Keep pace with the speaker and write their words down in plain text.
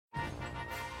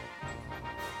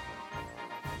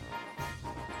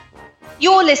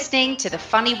You're listening to the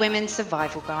Funny Women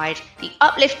Survival Guide, the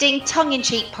uplifting,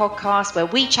 tongue-in-cheek podcast where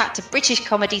we chat to British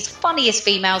comedy's funniest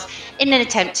females in an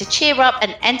attempt to cheer up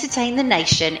and entertain the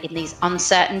nation in these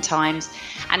uncertain times.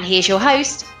 And here's your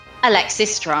host,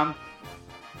 Alexis Strum.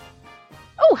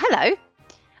 Oh, hello.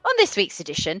 On this week's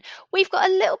edition, we've got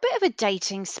a little bit of a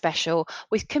dating special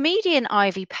with comedian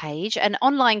Ivy Paige and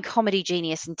online comedy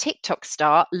genius and TikTok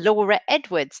star Laura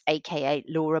Edwards, aka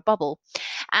Laura Bubble.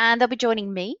 And they'll be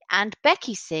joining me and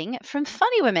Becky Singh from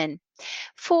Funny Women.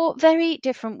 Four very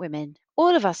different women,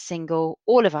 all of us single,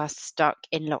 all of us stuck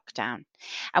in lockdown.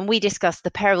 And we discuss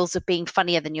the perils of being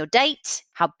funnier than your date,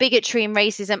 how bigotry and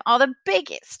racism are the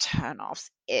biggest turn-offs,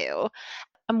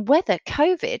 and whether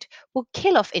COVID will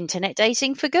kill off internet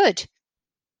dating for good.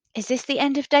 Is this the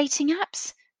end of dating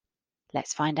apps?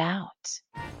 Let's find out.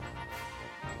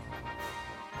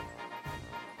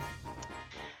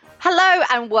 Hello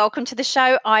and welcome to the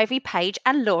show, Ivy Paige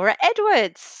and Laura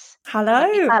Edwards. Hello.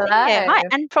 Hello. Hi.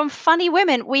 And from Funny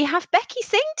Women, we have Becky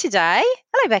Singh today.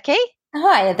 Hello, Becky.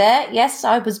 Hi there. Yes,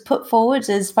 I was put forward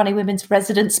as Funny Women's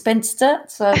resident spinster,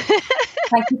 so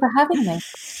thank you for having me.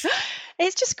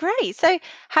 It's just great. So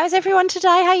how's everyone today?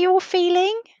 How are you all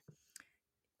feeling?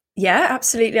 Yeah,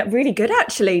 absolutely. Really good,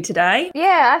 actually, today.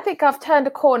 Yeah, I think I've turned a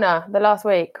corner the last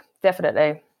week,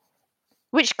 definitely.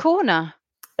 Which corner?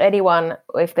 Anyone,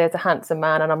 if there's a handsome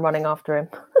man and I'm running after him.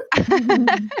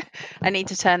 I need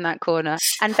to turn that corner.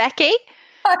 And Becky?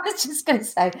 I was just going to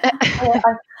say,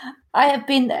 I have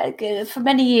been for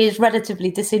many years relatively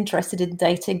disinterested in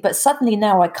dating, but suddenly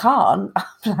now I can't.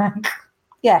 Oh,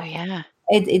 yeah.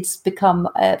 It's become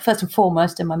first and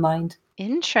foremost in my mind.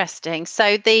 Interesting.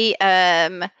 So the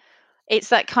it's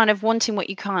that kind of wanting what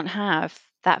you can't have,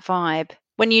 that vibe.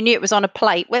 When you knew it was on a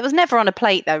plate. Well, it was never on a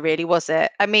plate though, really, was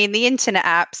it? I mean, the internet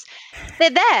apps, they're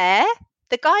there.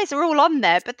 The guys are all on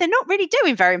there, but they're not really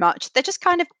doing very much. They're just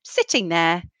kind of sitting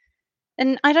there.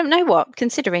 And I don't know what,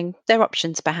 considering their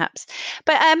options perhaps.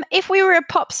 But if we were a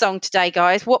pop song today,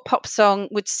 guys, what pop song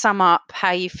would sum up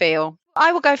how you feel?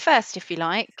 I will go first if you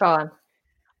like. Go on.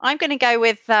 I'm going to go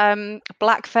with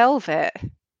Black Velvet.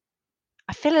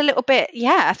 I feel a little bit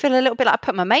like I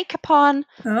put my makeup on.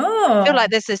 Oh. I feel like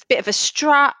there's this bit of a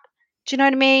strut. Do you know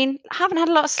what I mean? I haven't had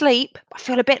a lot of sleep. But I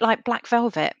feel a bit like Black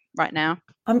Velvet right now.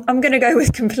 I'm going to go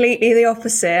with completely the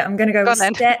opposite. I'm going to go with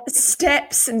on,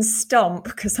 steps and stomp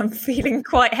because I'm feeling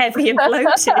quite heavy and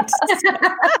bloated.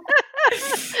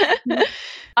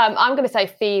 I'm going to say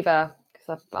Fever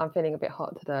because I'm feeling a bit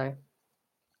hot today.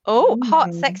 Oh,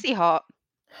 hot, sexy hot.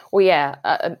 Well, yeah,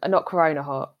 not Corona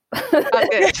hot. Oh,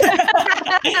 good.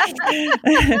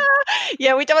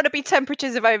 Yeah, we don't want to be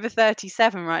temperatures of over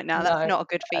 37 right now. That's not a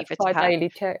good fever to have. My daily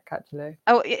check, actually.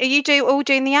 Oh, are you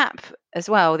doing the app as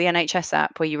well, the NHS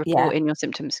app where you report in your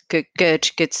symptoms?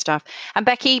 Good stuff. And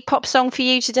Becky, pop song for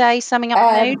you today, summing up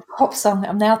the mood? Pop song.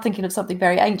 I'm now thinking of something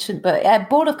very ancient, but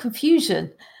Born of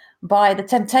Confusion by The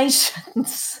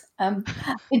Temptations. I've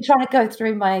been trying to go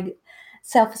through my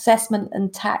self-assessment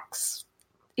and tax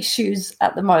issues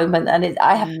at the moment, and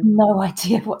I have no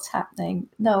idea what's happening.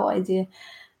 No idea.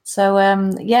 So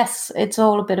yes, it's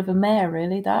all a bit of a mare,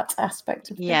 really, that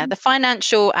aspect of things. Yeah, the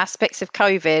financial aspects of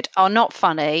COVID are not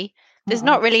funny. There's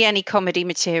not really any comedy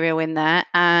material in there,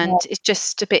 and it's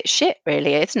just a bit shit,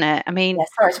 really, isn't it? I mean,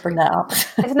 sorry to bring that up.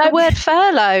 The word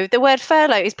furlough. The word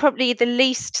furlough is probably the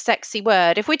least sexy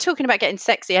word. If we're talking about getting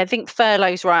sexy, I think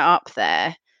furlough's right up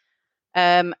there.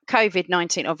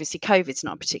 COVID-19, obviously COVID's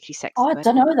not a particularly sexy word. I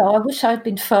don't know though. I wish I'd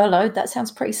been furloughed. That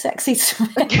sounds pretty sexy to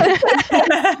me.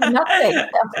 Nothing.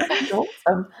 That's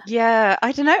awesome. Yeah,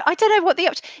 I don't know what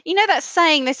that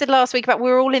saying they said last week about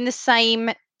we're all in the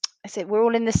same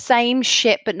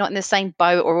ship but not in the same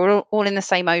boat, or we're all in the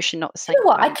same ocean, not the same. You know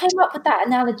what? boat. I came up with that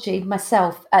analogy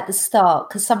myself at the start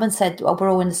because someone said, "Well,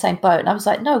 we're all in the same boat," and I was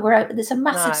like, "No, there's a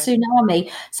massive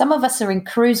tsunami. Some of us are in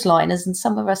cruise liners, and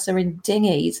some of us are in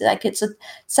dinghies. Like it's the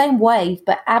same wave,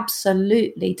 but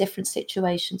absolutely different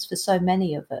situations for so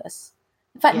many of us."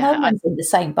 In fact, no one's in the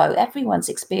same boat. Everyone's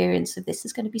experience of this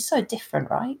is going to be so different,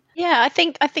 right? Yeah, I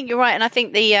think you're right, and I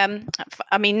think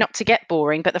not to get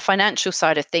boring, but the financial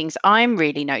side of things, I'm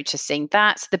really noticing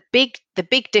that's the big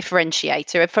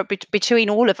differentiator between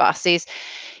all of us is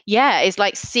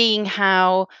like seeing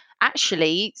how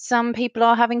actually some people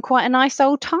are having quite a nice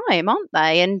old time, aren't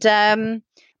they? And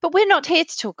but we're not here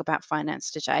to talk about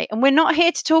finance today, and we're not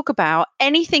here to talk about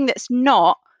anything that's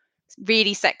not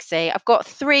really sexy. I've got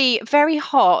 3 very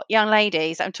hot young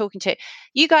ladies I'm talking to.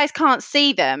 You guys can't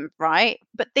see them, right?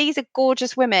 But these are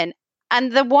gorgeous women.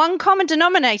 And the one common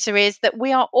denominator is that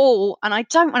we are all, and I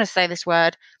don't want to say this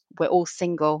word, we're all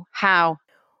single. How?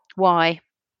 Why?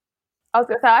 I was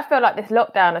going to say, I feel like this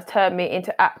lockdown has turned me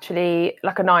into actually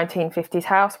like a 1950s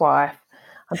housewife.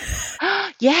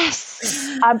 Yes.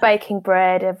 I'm baking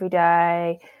bread every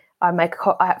day. I make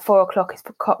at 4 o'clock is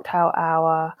cocktail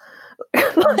hour.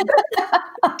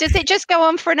 Does it just go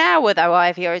on for an hour though,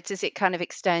 Ivy, or does it kind of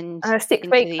extend? 6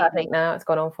 weeks, I think now it's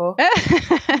gone on for.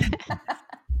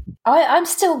 I'm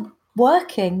still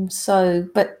working,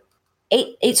 but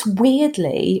it's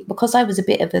weirdly, because I was a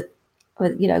bit of a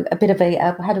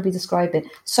how do we describe it?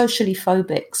 Socially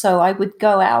phobic. So I would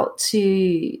go out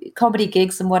to comedy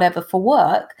gigs and whatever for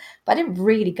work, but I didn't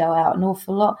really go out an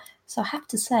awful lot. So I have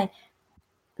to say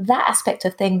that aspect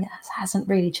of things hasn't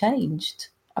really changed.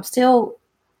 I'm still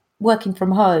working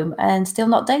from home and still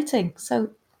not dating. So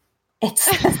it's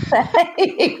the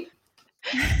same.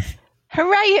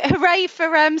 Hooray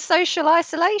for social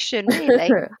isolation,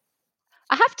 really.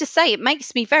 I have to say, it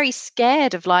makes me very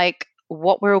scared of like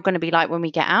what we're all going to be like when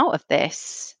we get out of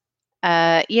this.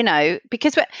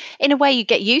 Because in a way you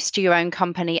get used to your own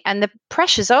company and the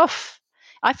pressure's off.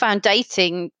 I found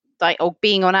dating or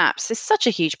being on apps is such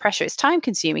a huge pressure. It's time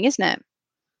consuming, isn't it?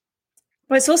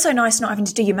 Well, it's also nice not having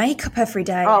to do your makeup every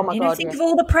day. Oh my God, think of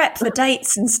all the prep for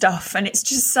dates and stuff. And it's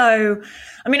just so,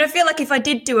 I mean, I feel like if I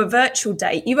did do a virtual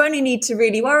date, you only need to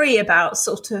really worry about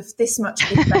sort of this much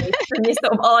of your face and this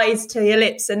sort of eyes to your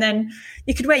lips. And then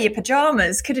you could wear your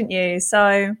pajamas, couldn't you?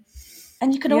 So.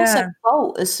 And you can also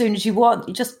bolt as soon as you want.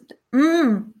 You just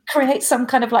create some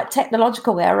kind of like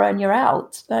technological error and you're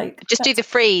out. Like, just do the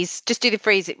freeze. Just do the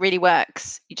freeze. It really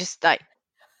works. You just like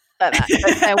that.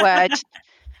 That's their word.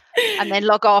 And then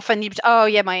log off and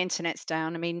my internet's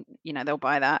down. I mean, they'll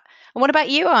buy that. And what about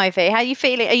you, Ivy? How are you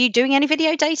feeling? Are you doing any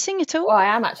video dating at all? Well, I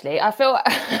am actually. I feel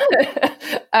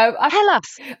tell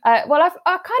us. I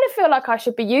kind of feel like I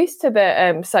should be used to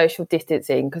the social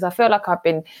distancing, because I feel like I've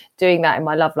been doing that in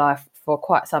my love life for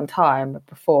quite some time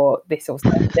before this all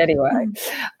started anyway.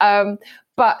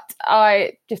 But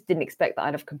I just didn't expect that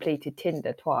I'd have completed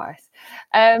Tinder twice.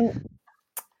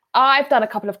 I've done a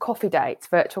couple of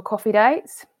virtual coffee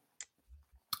dates,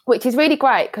 which is really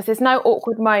great because there's no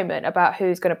awkward moment about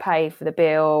who's going to pay for the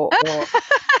bill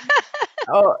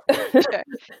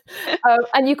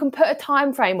and you can put a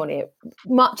time frame on it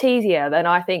much easier than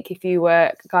I think if you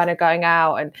were kind of going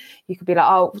out and you could be like,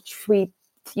 oh, should we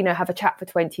have a chat for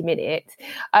 20 minutes.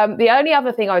 The only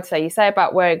other thing I would say, you say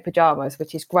about wearing pajamas,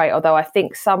 which is great, although I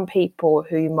think some people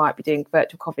who you might be doing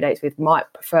virtual coffee dates with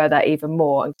might prefer that even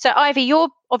more. So Ivy,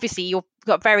 you've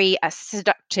got very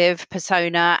seductive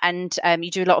persona and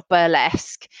you do a lot of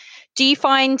burlesque. Do you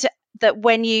find that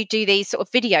when you do these sort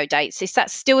of video dates, is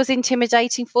that still as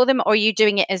intimidating for them, or are you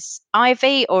doing it as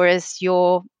Ivy or as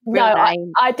your real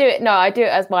name? I do it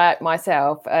as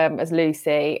myself, as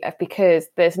Lucy, because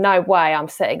there's no way I'm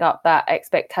setting up that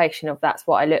expectation of that's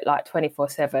what I look like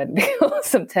 24/7.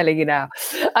 Because I'm telling you now,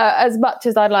 as much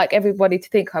as I'd like everybody to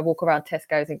think I walk around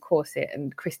Tesco's in corset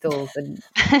and crystals and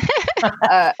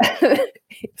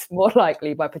it's more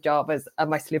likely my pajamas and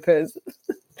my slippers.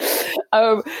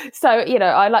 So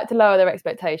I like to lower their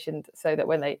expectations so that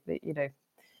when they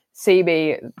see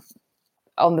me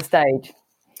on the stage,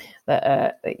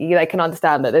 that they can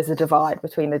understand that there's a divide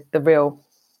between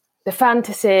the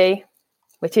fantasy,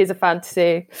 which is a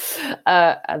fantasy,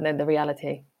 and then the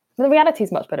reality. And the reality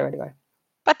is much better anyway.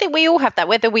 I think we all have that,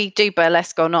 whether we do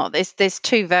burlesque or not. There's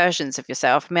two versions of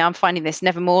yourself. I mean, I'm finding this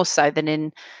never more so than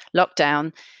in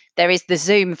lockdown. There is the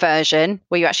Zoom version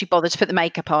where you actually bother to put the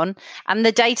makeup on, and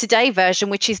the day-to-day version,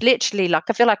 which is literally like,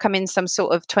 I feel like I'm in some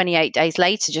sort of 28 days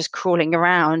later, just crawling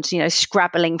around,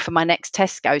 scrabbling for my next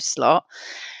Tesco slot.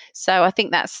 So I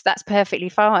think that's perfectly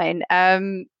fine.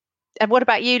 And what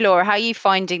about you, Laura? How are you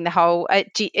finding the whole, are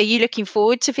you looking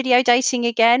forward to video dating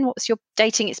again? What's your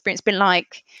dating experience been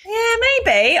like? Yeah,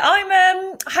 maybe.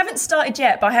 I haven't started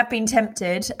yet, but I have been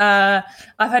tempted. I've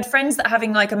had friends that are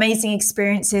having like amazing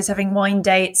experiences, having wine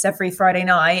dates every Friday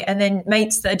night, and then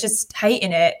mates that are just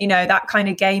hating it, that kind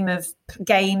of game of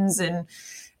games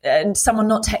and someone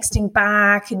not texting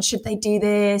back and should they do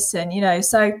this? And,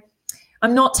 so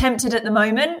I'm not tempted at the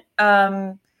moment.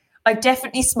 I've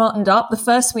definitely smartened up. The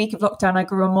first week of lockdown, I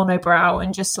grew a monobrow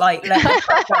and just like let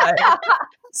that go.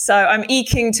 So I'm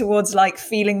eking towards like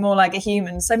feeling more like a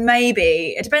human. So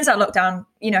maybe it depends on lockdown,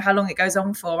 how long it goes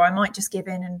on for. I might just give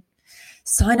in and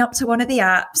sign up to one of the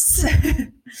apps.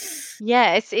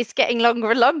 Yeah, it's getting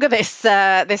longer and longer this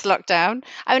lockdown.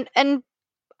 And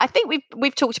I think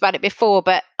we've talked about it before,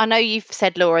 but I know you've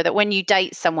said, Laura, that when you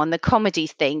date someone, the comedy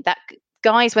thing, that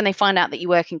guys, when they find out that you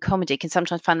work in comedy, can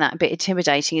sometimes find that a bit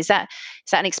intimidating. Is that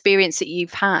an experience that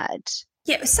you've had?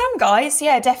 Yeah, some guys,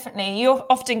 yeah, definitely. You'll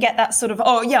often get that sort of,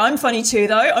 oh, yeah, I'm funny too,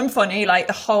 though. I'm funny. Like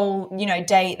the whole,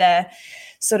 date, they're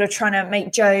sort of trying to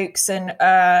make jokes and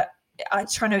I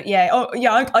trying to, yeah, oh,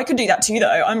 yeah, I can do that too,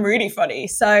 though. I'm really funny.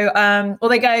 So, or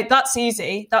they go, that's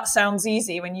easy. That sounds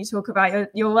easy when you talk about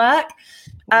your work.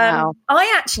 Wow.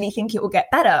 I actually think it will get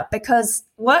better because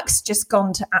work's just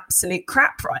gone to absolute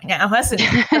crap right now, hasn't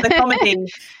it? For the comedy.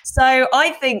 So I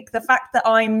think the fact that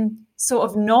I'm sort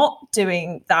of not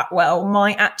doing that well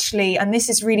might actually, and this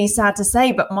is really sad to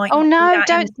say, but might Oh not no, be that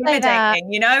don't say that.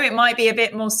 intimidating. It might be a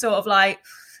bit more sort of like,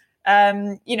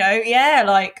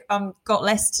 like got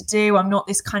less to do. I'm not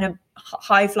this kind of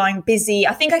high flying busy.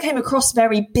 I think I came across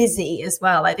very busy as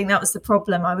well. I think that was the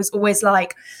problem. I was always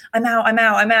like, I'm out.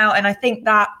 And I think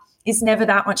that is never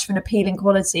that much of an appealing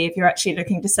quality if you're actually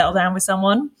looking to settle down with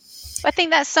someone. I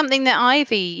think that's something that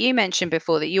Ivy, you mentioned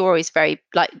before, that you're always very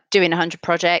like doing 100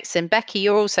 projects, and Becky,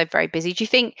 you're also very busy. Do you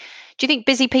think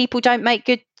busy people don't make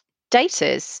good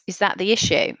daters? Is that the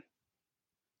issue?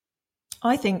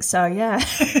 I think so, yeah.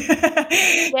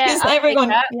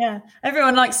 Yeah,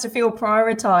 everyone likes to feel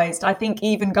prioritized. I think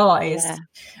even guys.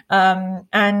 Yeah.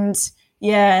 And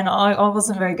I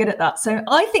wasn't very good at that. So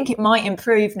I think it might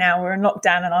improve now we're in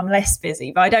lockdown and I'm less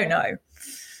busy, but I don't know.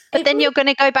 But then you're going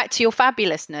to go back to your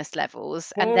fabulousness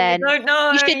levels, and then you don't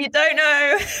know. You don't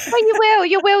know. Well,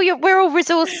 you will. We're all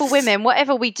resourceful women.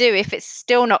 Whatever we do, if it's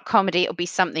still not comedy, it'll be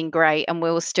something great, and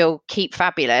we'll still keep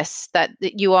fabulous. That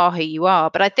you are who you are.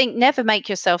 But I think never make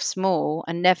yourself small,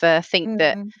 and never think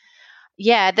that.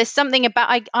 Yeah, there's something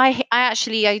about. I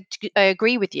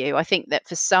agree with you. I think that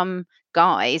for some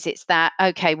guys, it's that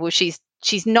okay. Well, she's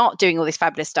not doing all this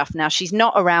fabulous stuff now. She's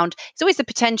not around. It's always the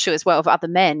potential as well of other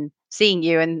men seeing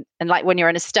you, and like when you're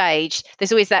on a stage,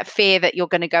 there's always that fear that you're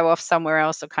going to go off somewhere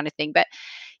else or kind of thing. But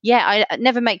yeah, I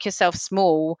never make yourself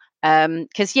small,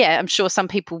 because I'm sure some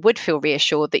people would feel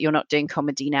reassured that you're not doing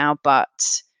comedy now, but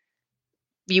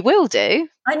you will do.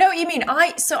 I know what you mean.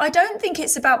 I don't think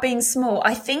it's about being small.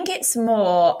 I think it's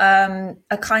more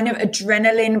a kind of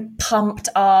adrenaline pumped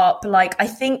up. Like, I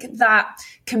think that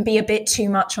can be a bit too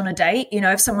much on a date.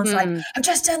 If someone's like, I've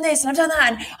just done this and I've done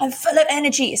that and I'm full of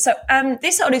energy. So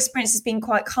this whole experience has been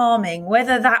quite calming.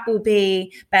 Whether that will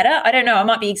be better, I don't know. I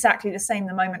might be exactly the same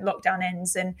the moment lockdown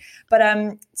ends. But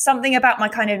something about my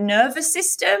kind of nervous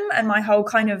system and my whole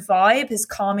kind of vibe is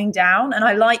calming down. And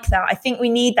I like that. I think we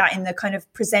need that in the kind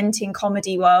of presenting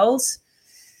comedy world.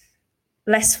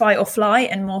 Less fight or flight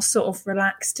and more sort of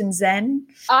relaxed and zen.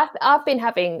 I've been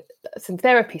having some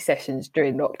therapy sessions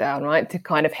during lockdown, right, to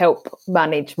kind of help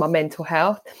manage my mental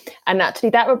health. And actually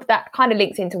that kind of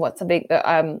links into something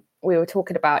that we were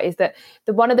talking about, is that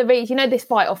one of the reasons, this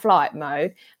fight or flight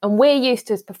mode, and we're used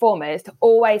to as performers to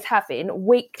always having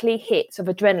weekly hits of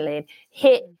adrenaline,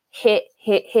 hit,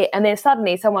 and then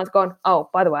suddenly someone's gone, oh,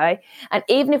 by the way. And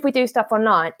even if we do stuff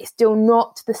online, it's still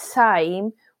not the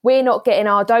same. We're not getting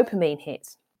our dopamine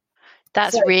hits.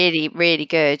 That's really, really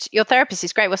good. Your therapist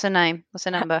is great. What's her name? What's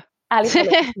her number? Alice,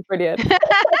 brilliant.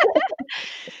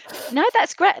 No,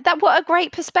 that's great. What a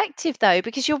great perspective, though,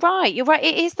 because you're right.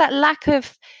 It is that lack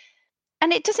of,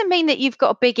 and it doesn't mean that you've got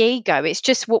a big ego. It's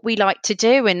just what we like to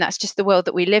do, and that's just the world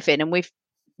that we live in, and we've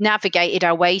navigated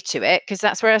our way to it because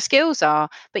that's where our skills are.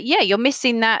 But yeah, you're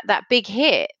missing that big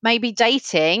hit. Maybe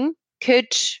dating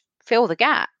could fill the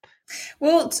gap.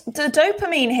 Well, the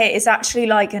dopamine hit is actually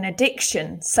like an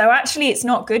addiction. So actually it's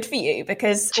not good for you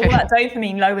because all that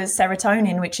dopamine lowers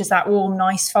serotonin, which is that warm,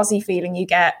 nice, fuzzy feeling you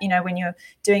get, when you're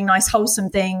doing nice, wholesome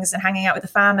things and hanging out with the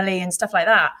family and stuff like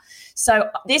that. So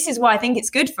this is why I think it's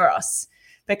good for us,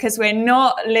 because we're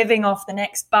not living off the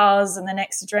next buzz and the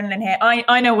next adrenaline hit.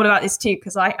 I know all about this too,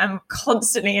 because I am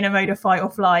constantly in a mode of fight or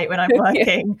flight when I'm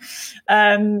working.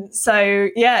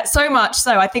 So much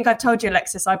so, I think I've told you,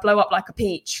 Alexis, I blow up like a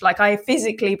peach. Like, I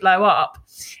physically blow up.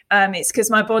 It's because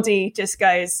my body just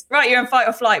goes, right, you're in fight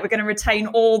or flight. We're going to retain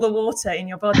all the water in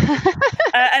your body. And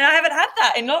I haven't had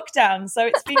that in lockdown. So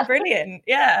it's been brilliant.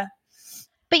 Yeah.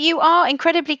 But you are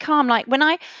incredibly calm. Like when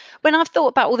I've thought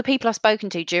about all the people I've spoken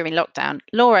to during lockdown,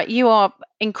 Laura, you are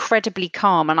incredibly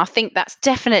calm. And I think that's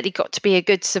definitely got to be a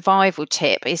good survival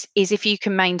tip is if you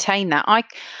can maintain that.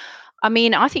 I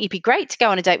mean, I think you'd be great to go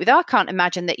on a date with. I can't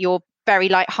imagine that you're very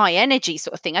like high energy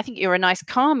sort of thing. I think you're a nice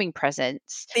calming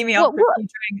presence. See me up with a few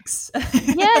drinks.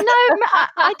 Yeah, no,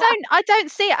 I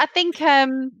don't see it. I think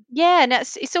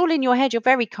it's all in your head. You're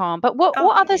very calm. But what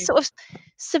other sort of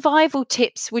survival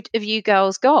tips have you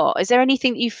girls got? Is there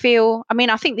anything that you feel? I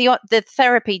mean, I think the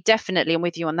therapy, definitely, I'm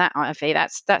with you on that, Ivy.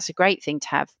 That's a great thing to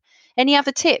have. Any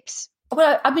other tips?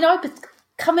 Well, I mean, I was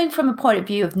coming from a point of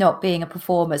view of not being a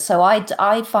performer, so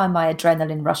I find my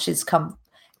adrenaline rushes come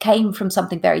came from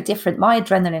something very different. My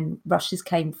adrenaline rushes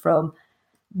came from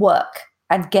work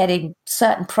and getting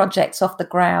certain projects off the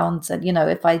ground. And, you know,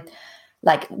 if I,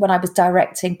 like when I was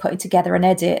directing, putting together an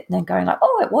edit and then going like,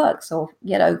 oh, it works, or,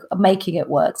 you know, making it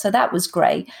work. So that was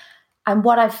great. And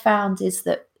what I've found is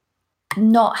that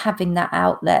not having that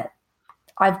outlet,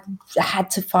 I've had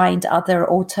to find other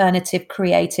alternative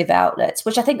creative outlets,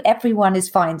 which I think everyone is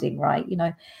finding, right? You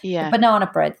know, the banana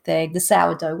bread thing, the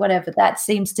sourdough, whatever, that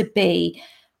seems to be,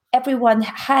 everyone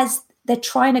has, they're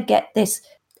trying to get this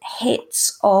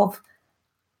hits of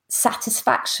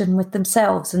satisfaction with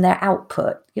themselves and their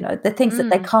output, you know, the things that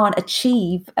they can't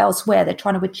achieve elsewhere, they're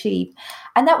trying to achieve.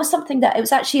 And that was something that, it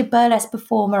was actually a burlesque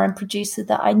performer and producer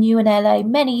that I knew in LA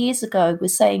many years ago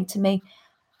was saying to me,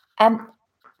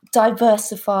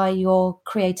 diversify your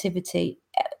creativity.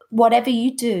 Whatever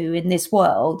you do in this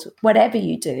world, whatever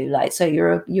you do, like, so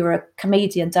you're a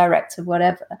comedian, director,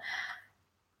 whatever,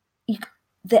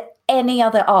 any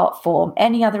other art form,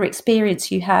 any other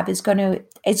experience you have is going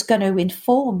to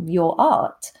inform your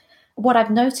art. What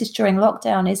I've noticed during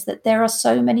lockdown is that there are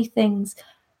so many things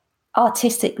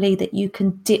artistically that you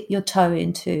can dip your toe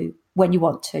into when you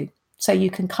want to. So you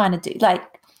can kind of do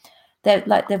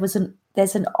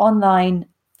there's an online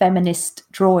feminist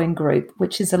drawing group,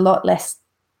 which is a lot less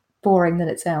boring than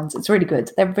it sounds. It's really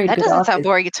good. They're really good. That doesn't sound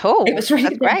boring at all. It was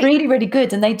really, really, really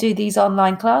good. And they do these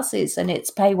online classes, and it's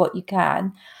pay what you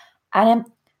can, and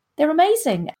they're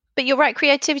amazing. But you're right.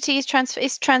 Creativity is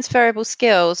transferable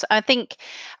skills. I think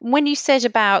when you said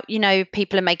about, you know,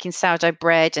 people are making sourdough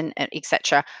bread and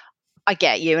etc., I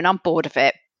get you, and I'm bored of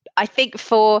it. I think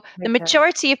for the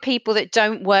majority of people that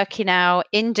don't work in our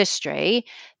industry,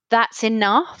 that's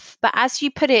enough. But as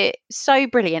you put it so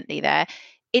brilliantly there,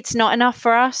 it's not enough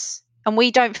for us, and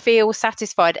we don't feel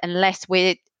satisfied unless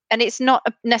and it's not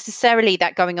necessarily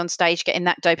that going on stage, getting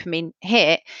that dopamine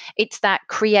hit. It's that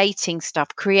creating stuff,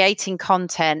 creating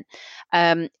content,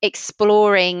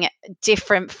 exploring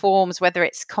different forms, whether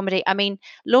it's comedy. I mean,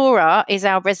 Laura is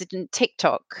our resident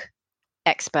TikTok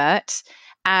expert,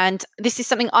 and this is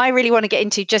something I really want to get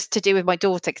into, just to do with my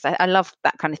daughter, because I love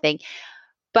that kind of thing.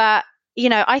 But you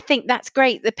know, I think that's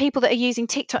great. The people that are using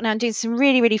TikTok now and doing some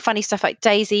really, really funny stuff, like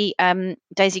Daisy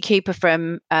Cooper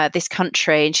from This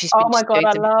Country, and she's I love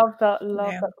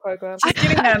that program. She's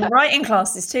doing writing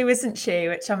classes too, isn't she?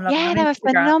 Which I'm loving. Yeah, they were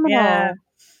phenomenal.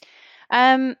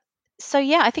 Yeah. So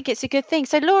yeah, I think it's a good thing.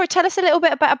 So Laura, tell us a little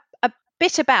bit about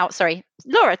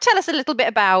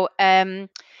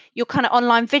your kind of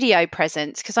online video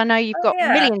presence, because I know you've got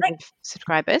millions of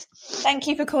subscribers. Thank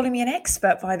you for calling me an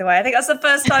expert, by the way. I think that's the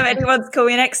first time anyone's called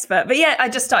me an expert. But yeah, I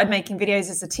just started making videos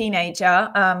as a teenager,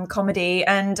 comedy,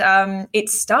 and it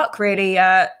stuck really.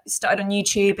 Started on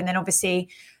YouTube, and then obviously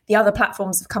the other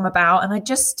platforms have come about, and I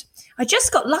just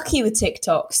got lucky with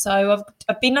TikTok. So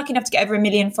I've been lucky enough to get over 1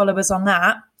 million followers on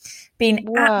that. Been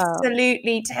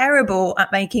absolutely terrible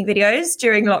at making videos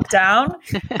during lockdown.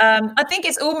 I think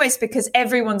it's almost because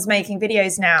everyone's making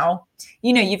videos now.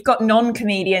 You know, you've got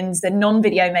non-comedians, the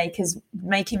non-video makers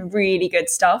making really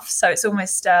good stuff. So it's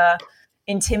almost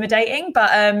intimidating. But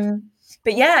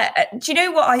yeah, do you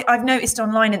know what I've noticed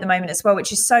online at the moment as well,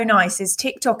 which is so nice, is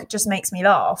TikTok just makes me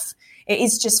laugh. It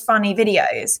is just funny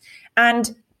videos.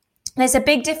 And there's a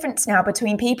big difference now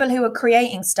between people who are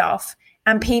creating stuff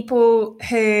and people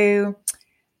who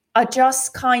are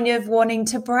just kind of wanting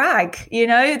to brag, you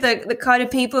know, the kind of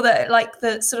people that like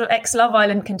the sort of ex-Love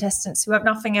Island contestants who have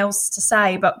nothing else to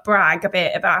say but brag a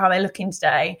bit about how they're looking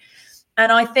today.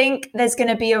 And I think there's going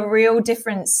to be a real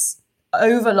difference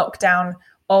over lockdown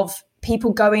of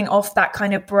people going off that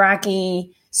kind of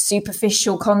braggy,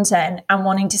 superficial content and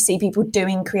wanting to see people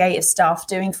doing creative stuff,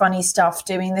 doing funny stuff,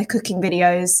 doing the cooking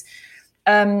videos.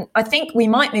 I think we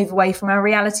might move away from our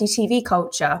reality TV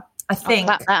culture. I think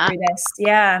through this.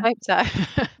 Yeah. I hope so.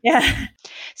 Yeah.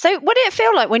 So what did it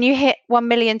feel like when you hit 1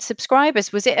 million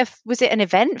subscribers? Was it an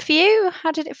event for you?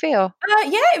 How did it feel?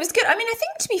 Yeah, it was good. I mean, I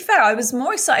think to be fair, I was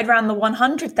more excited around the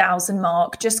 100,000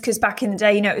 mark, just because back in the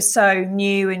day, you know, it was so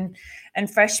new and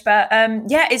fresh. But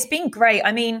yeah, it's been great.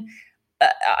 I mean,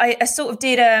 I sort of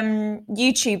did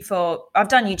YouTube I've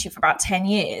done YouTube for about 10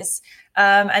 years.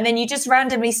 And then you just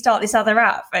randomly start this other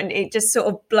app and it just sort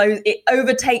of it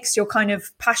overtakes your kind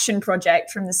of passion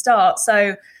project from the start.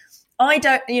 So I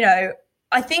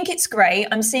think it's great.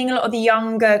 I'm seeing a lot of the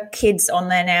younger kids on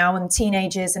there now and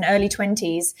teenagers and early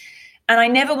 20s. And I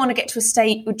never want to get to a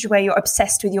state where you're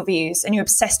obsessed with your views and you're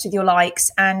obsessed with your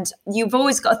likes. And you've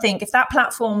always got to think, if that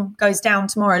platform goes down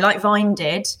tomorrow, like Vine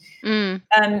did,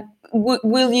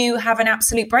 will you have an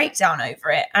absolute breakdown over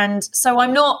it? And so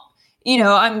I'm not you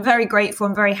know, I'm very grateful.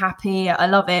 I'm very happy. I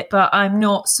love it, but I'm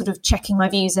not sort of checking my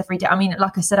views every day. I mean,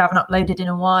 like I said, I haven't uploaded in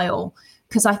a while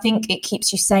because I think it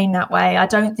keeps you sane that way. I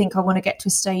don't think I want to get to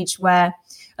a stage where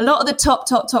a lot of the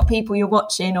top people you're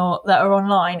watching or that are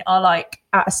online are like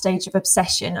at a stage of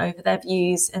obsession over their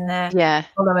views and their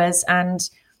followers. And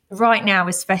right now,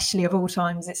 especially of all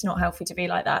times, it's not healthy to be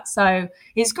like that. So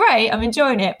it's great. I'm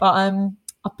enjoying it, but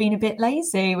I've been a bit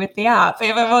lazy with the app,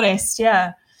 if I'm honest.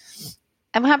 Yeah.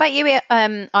 And how about you,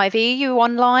 Ivy? Are you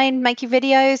online making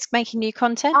videos, making new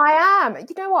content? I am.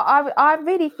 You know what? I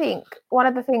really think one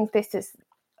of the things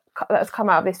that's come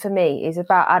out of this for me is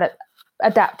about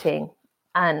adapting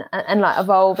and like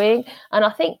evolving. And I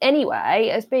think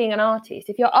anyway, as being an artist,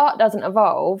 if your art doesn't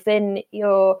evolve, then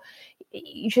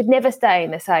you should never stay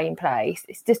in the same place.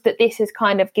 It's just that this has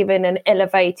kind of given an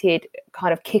elevated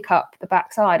kind of kick up the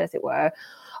backside, as it were.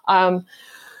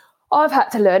 I've had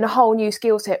to learn a whole new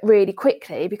skill set really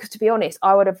quickly because, to be honest,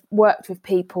 I would have worked with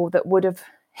people that would have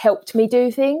helped me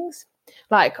do things.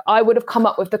 Like I would have come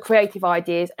up with the creative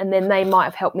ideas and then they might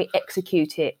have helped me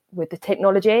execute it with the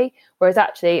technology. Whereas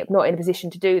actually I'm not in a position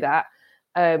to do that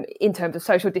in terms of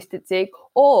social distancing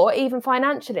or even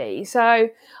financially. So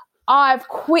I've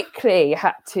quickly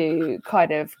had to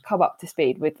kind of come up to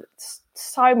speed with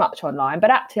so much online,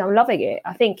 but actually I'm loving it.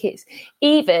 I think it's,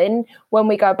 even when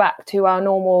we go back to our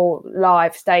normal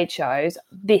live stage shows,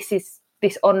 this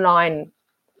online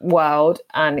world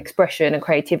and expression and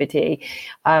creativity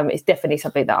is definitely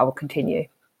something that I will continue.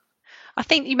 I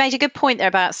think you made a good point there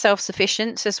about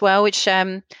self-sufficiency as well, which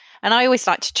and I always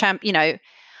like to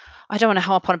I don't want to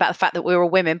harp on about the fact that we're all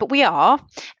women, but we are.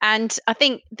 And I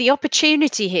think the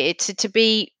opportunity here to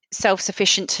be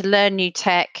self-sufficient, to learn new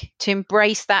tech, to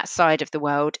embrace that side of the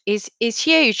world is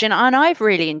huge. And I've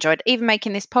really enjoyed even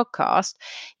making this podcast,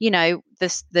 you know,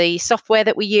 the software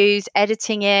that we use,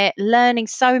 editing it, learning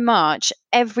so much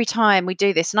every time we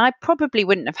do this. And I probably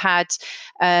wouldn't have had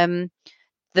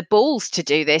the balls to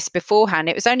do this beforehand.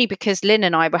 It was only because Lynn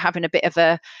and I were having a bit of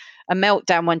a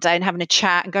meltdown one day and having a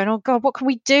chat and going, oh God, what can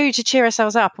we do to cheer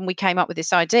ourselves up? And we came up with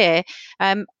this idea.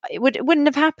 It wouldn't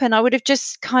have happened. I would have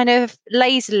just kind of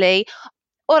lazily,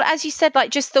 or as you said,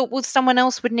 like just thought, well, someone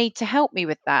else would need to help me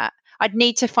with that. I'd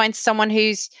need to find someone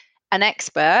who's an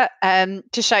expert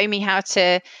to show me how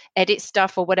to edit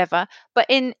stuff or whatever. But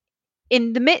in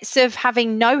the midst of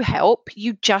having no help,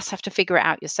 you just have to figure it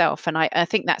out yourself. And I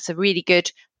think that's a really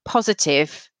good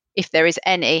positive, if there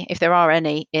are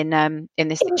any in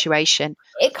this situation.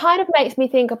 It kind of makes me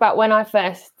think about when I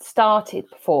first started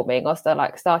performing, or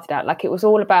started out, like it was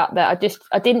all about that.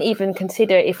 I didn't even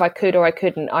consider if I could or I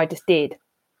couldn't. I just did.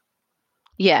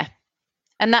 Yeah,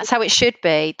 and that's how it should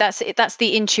be. That's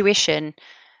the intuition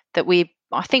that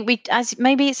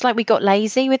maybe it's like we got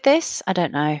lazy with this. I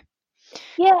don't know.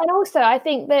 Yeah, and also I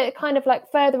think that kind of like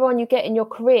further on you get in your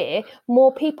career,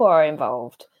 more people are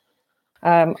involved.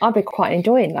 I've been quite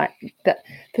enjoying like that,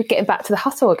 getting back to the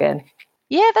hustle again.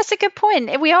 Yeah, that's a good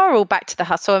point. We are all back to the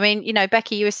hustle. I mean, you know,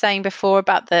 Becky, you were saying before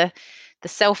about the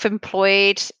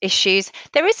self-employed issues.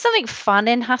 There is something fun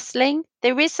in hustling.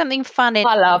 There is something fun in.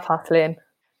 I love hustling.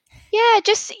 Yeah,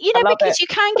 just, you know, because you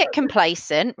can get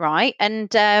complacent, right?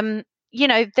 And you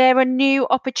know, there are new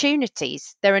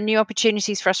opportunities. There are new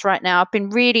opportunities for us right now. I've been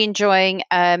really enjoying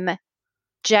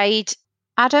Jade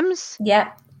Adams.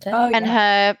 Yeah. And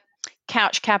her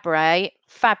Couch Cabaret,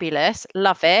 fabulous,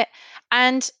 love it.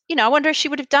 And you know, I wonder if she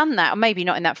would have done that, or maybe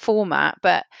not in that format,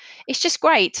 but it's just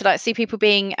great to like see people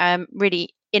being really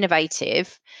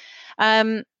innovative.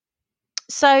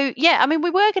 So yeah, I mean, we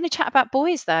were going to chat about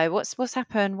boys though. What's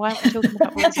happened? Why aren't we talking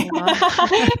about boys anymore?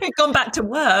 We've gone back to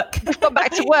work. We've gone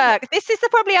back to work. This is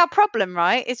probably our problem,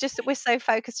 right? It's just that we're so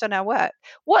focused on our work.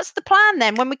 What's the plan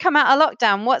then when we come out of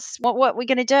lockdown? What are we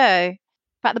going to do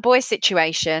about the boys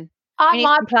situation? We need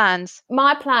some plans.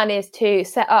 My plan is to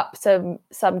set up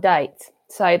some dates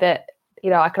so that, you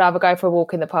know, I can either go for a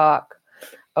walk in the park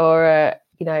or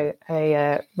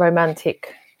a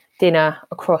romantic dinner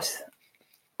across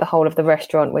the whole of the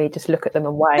restaurant where you just look at them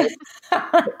and wave,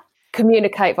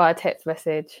 communicate via text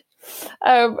message.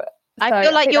 I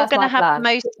feel like you're going to have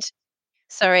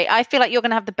I feel like you're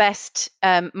going to have the best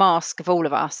mask of all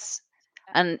of us,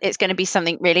 and it's going to be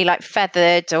something really like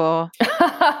feathered or.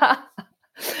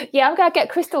 Yeah, I'm going to get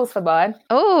crystals for mine.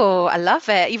 Oh, I love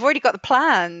it. You've already got the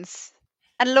plans.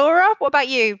 And Laura, what about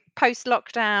you?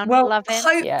 Post-lockdown? Well,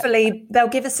 hopefully they'll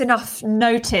give us enough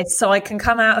notice so I can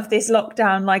come out of this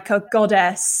lockdown like a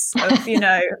goddess of, you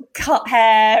know, cut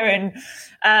hair.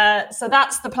 And so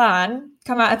that's the plan.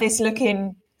 Come out of this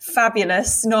looking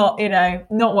fabulous, not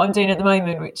what I'm doing at the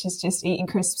moment, which is just eating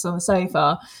crisps on the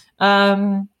sofa.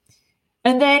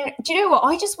 And then, do you know what?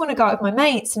 I just want to go out with my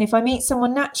mates. And if I meet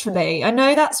someone naturally, I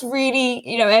know that's really,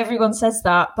 everyone says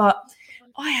that, but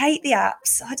I hate the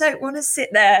apps. I don't want to sit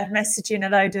there messaging a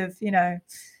load of,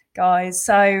 guys.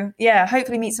 So yeah,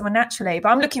 hopefully meet someone naturally. But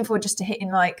I'm looking forward just to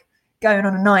hitting like going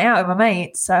on a night out with my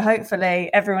mates. So hopefully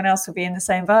everyone else will be in the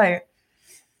same boat.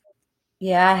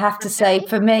 Yeah, I have to say,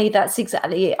 for me, that's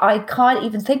exactly it. I can't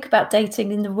even think about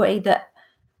dating in the way that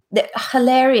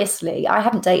hilariously, I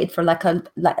haven't dated for like a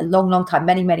long time,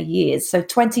 many years. So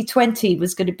 2020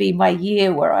 was going to be my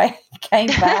year where I came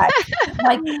back,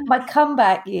 my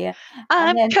comeback year.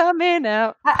 I'm coming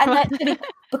out. And actually,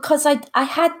 because I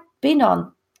had been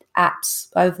on apps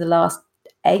over the last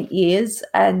 8 years,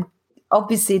 and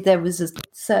obviously there was a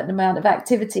certain amount of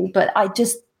activity, but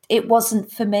it wasn't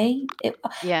for me.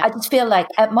 I just feel like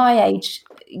at my age,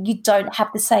 you don't have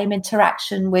the same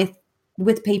interaction with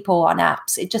people on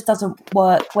apps. It just doesn't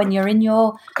work when you're in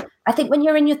your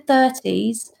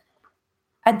 30s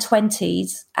and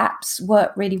 20s, apps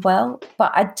work really well.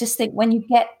 But I just think when you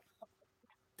get,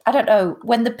 I don't know,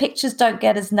 when the pictures don't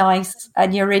get as nice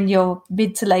and you're in your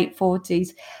mid to late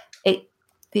 40s, it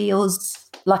feels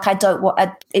like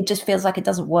it just feels like it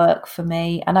doesn't work for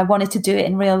me. And I wanted to do it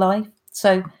in real life.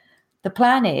 So the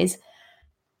plan is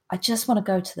I just want to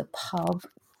go to the pub.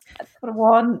 That's what I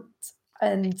want.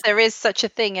 And there is such a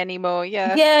thing anymore.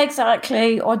 Yeah,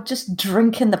 exactly. Or just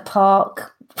drink in the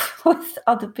park with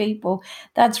other people.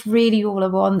 That's really all I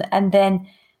want. And then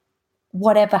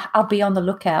whatever, I'll be on the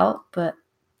lookout. But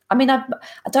I mean, I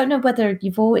don't know whether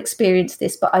you've all experienced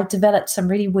this, but I've developed some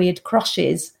really weird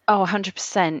crushes. Oh,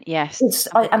 100%. Yes.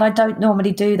 And I don't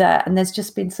normally do that. And there's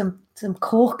just been some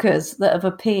corkers that have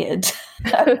appeared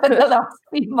over the last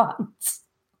few months.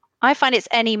 I find it's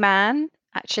any man,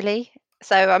 actually.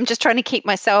 So I'm just trying to keep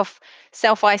myself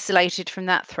self-isolated from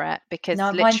that threat, because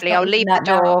literally I'll leave the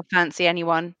door, fancy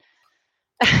anyone.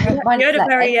 You had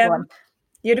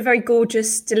a very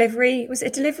gorgeous delivery. Was it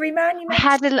a delivery man you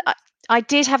mentioned? I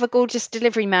did have a gorgeous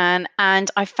delivery man,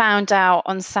 and I found out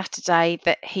on Saturday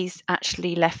that he's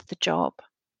actually left the job.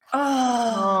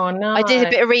 Oh no. I did a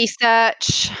bit of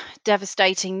research,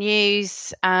 devastating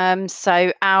news.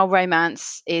 So our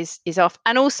romance is off.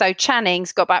 And also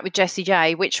Channing's got back with Jessie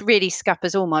J, which really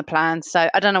scuppers all my plans. So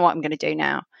I don't know what I'm going to do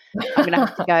now. I'm going to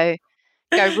have to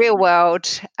go real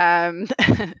world. I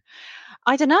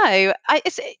don't know.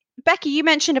 Becky, you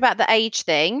mentioned about the age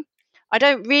thing. I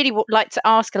don't really like to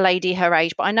ask a lady her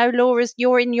age, but I know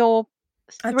you're in your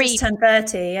I've just turned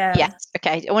 30, yeah. Yes,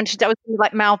 okay. I was going to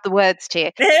like mouth the words to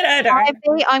you. No.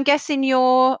 I'm guessing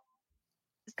you're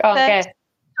 20s,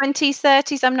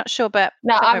 30s. I'm not sure, but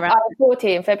no, I'm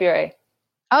 40 in February.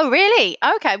 Oh, really?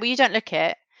 Okay. Well, you don't look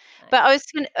it. But I was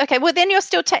okay. Well, then you're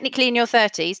still technically in your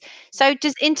 30s. So,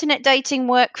 does internet dating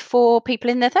work for people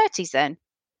in their 30s then?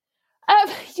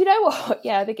 You know what?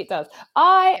 Yeah, I think it does.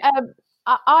 I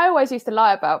always used to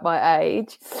lie about my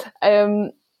age.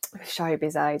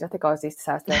 Showbiz age. I think I used to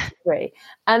say I was 33.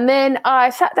 And then I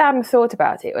sat down and thought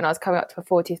about it when I was coming up to my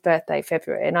 40th birthday,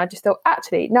 February, and I just thought,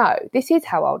 actually, no, this is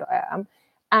how old I am.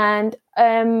 And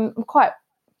I'm quite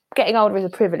getting older is a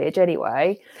privilege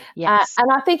anyway. Yes. And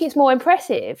I think it's more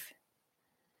impressive.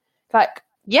 Like,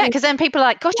 yeah, because then people are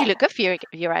like, gosh, you look good for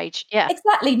your age. Yeah.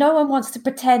 Exactly. No one wants to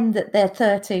pretend that they're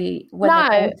 30 when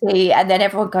they're 40, and then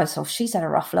everyone goes, oh, she's had a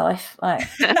rough life. Like.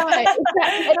 No,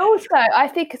 exactly. And also, I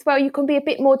think as well, you can be a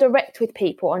bit more direct with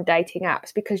people on dating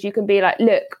apps, because you can be like,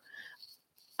 look,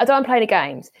 I don't play any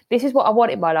games. This is what I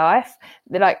want in my life.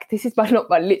 They're like, this is not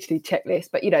my literally checklist,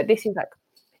 but, this is like,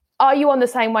 are you on the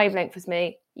same wavelength as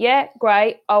me? Yeah,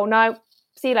 great. Oh, no.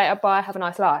 See you later. Bye. Have a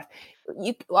nice life.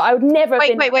 I would never.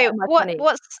 Wait.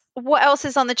 What else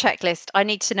is on the checklist? I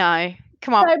need to know.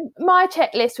 Come on. So my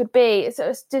checklist would be, so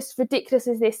it's just ridiculous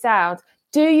as this sounds,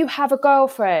 do you have a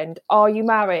girlfriend? Are you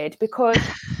married? Because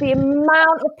the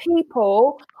amount of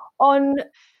people on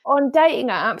dating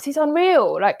apps is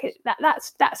unreal. Like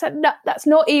that's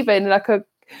not even like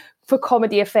for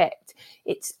comedy effect.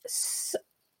 It's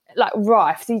like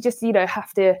rife. So you just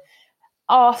have to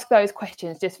ask those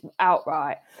questions just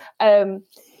outright.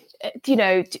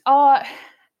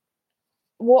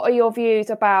 What are your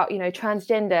views about,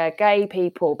 transgender, gay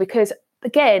people? Because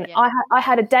again, yeah. I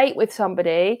had a date with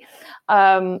somebody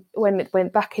when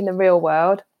back in the real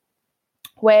world,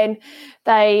 when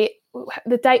the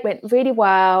date went really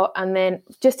well, and then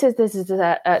just as this is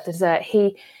dessert,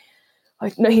 he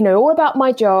all about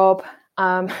my job,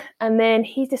 and then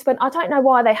he just went, I don't know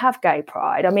why they have gay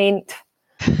pride. I mean,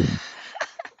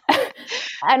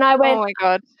 and I went, oh my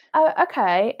god. Oh,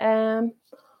 okay.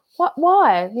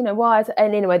 Why? Why?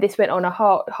 And anyway, this went on a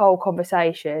whole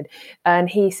conversation, and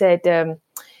he said,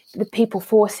 the people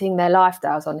forcing their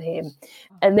lifestyles on him.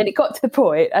 And then it got to the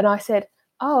point, and I said,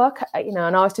 oh, okay, and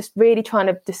I was just really trying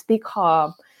to just be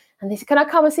calm. And they said, can I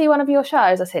come and see one of your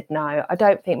shows? I said, no, I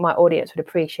don't think my audience would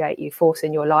appreciate you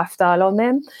forcing your lifestyle on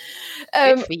them.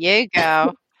 Good for you,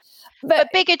 girl. But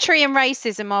bigotry and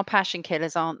racism are passion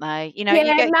killers, aren't they? You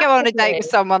go on a date with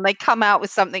someone, they come out with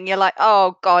something, you're like,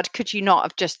 oh God, could you not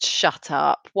have just shut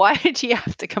up? Why did you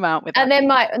have to come out with that? And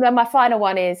then my final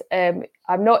one is,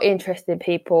 I'm not interested in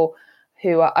people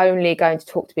who are only going to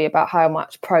talk to me about how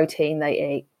much protein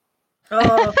they eat.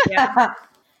 Oh, yeah.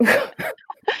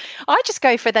 I just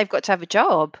go for they've got to have a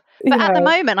job. But at the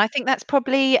moment, I think that's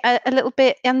probably a little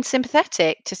bit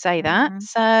unsympathetic to say that.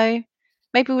 So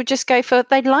maybe we'll just go for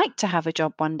they'd like to have a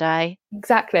job one day.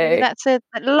 Exactly. Maybe that's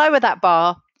lower that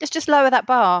bar. Let's just lower that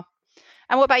bar.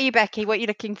 And what about you, Becky? What are you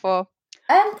looking for?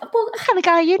 What kind of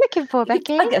guy are you looking for,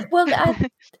 Becky?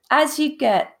 As you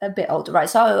get a bit older, right?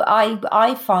 So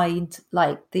I find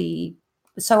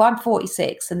so I'm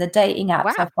 46, and the dating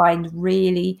apps I find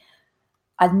really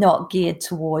are not geared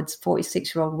towards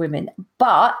 46-year-old women.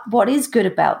 But what is good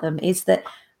about them is that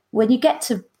when you get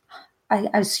to, I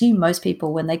assume most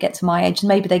people, when they get to my age,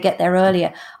 maybe they get there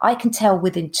earlier, I can tell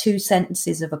within 2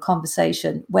 sentences of a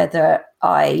conversation whether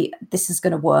this is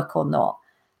going to work or not.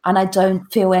 And I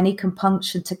don't feel any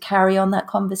compunction to carry on that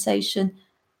conversation.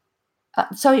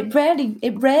 So it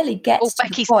rarely gets to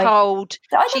Becky's the point. cold.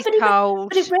 She's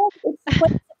cold. But it's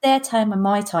their time and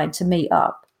my time to meet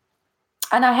up.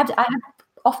 And I have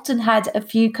often had a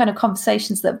few kind of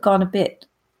conversations that have gone a bit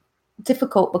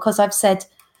difficult because I've said,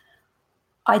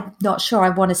 I'm not sure I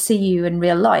want to see you in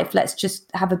real life. Let's just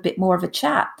have a bit more of a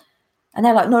chat. And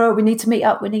they're like, no, we need to meet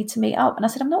up. We need to meet up. And I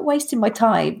said, I'm not wasting my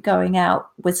time going out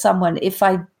with someone if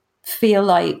I feel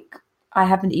like I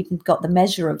haven't even got the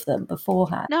measure of them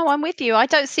beforehand. No, I'm with you. I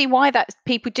don't see why that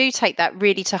people do take that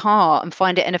really to heart and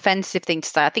find it an offensive thing to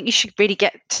say. I think you should really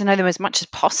get to know them as much as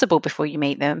possible before you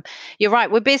meet them. You're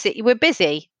right. We're busy.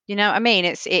 You know what I mean?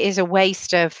 It is a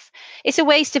waste of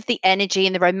the energy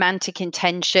and the romantic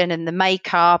intention and the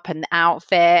makeup and the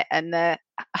outfit and the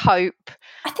hope.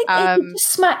 I think it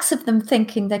just smacks of them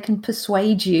thinking they can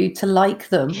persuade you to like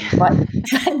them,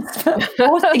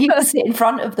 forcing you to sit in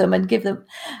front of them and give them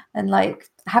and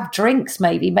have drinks.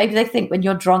 Maybe they think when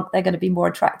you're drunk they're going to be more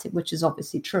attractive, which is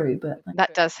obviously true. But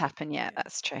that does happen. Yeah,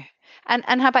 that's true. And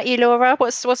how about you, Laura?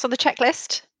 What's on the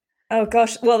checklist? Oh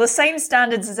gosh, well, the same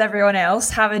standards as everyone else.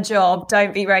 Have a job,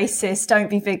 don't be racist, don't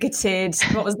be bigoted.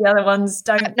 What was the other ones?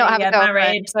 Don't be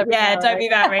married. Don't be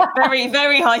married. Very,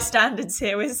 very high standards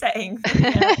here we're setting.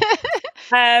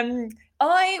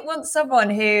 I want someone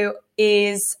who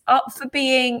is up for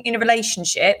being in a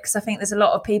relationship, because I think there's a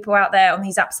lot of people out there on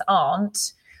these apps that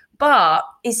aren't, but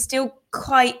is still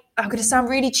quite, I'm going to sound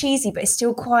really cheesy, but is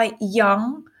still quite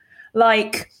young.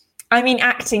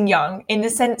 Acting young in the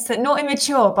sense that not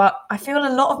immature, but I feel a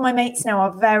lot of my mates now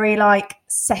are very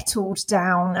settled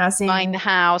down, as in buying the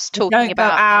house, talking don't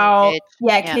about go out.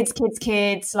 Kids.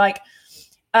 Kids.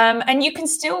 And you can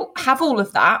still have all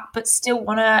of that, but still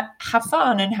want to have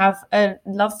fun and have a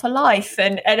love for life.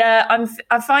 And I'm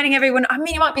finding everyone. I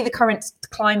mean, it might be the current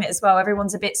climate as well.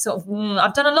 Everyone's a bit sort of.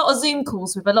 I've done a lot of Zoom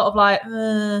calls with a lot of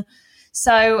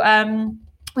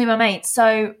with my mates.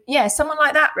 So yeah, someone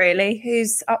like that really,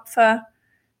 who's up for,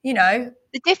 The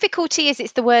difficulty is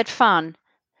it's the word fun.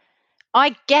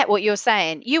 I get what you're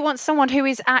saying. You want someone who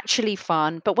is actually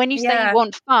fun, but when you say you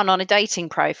want fun on a dating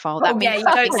profile, that means you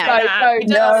don't say that. You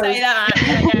don't say that.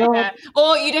 Yeah.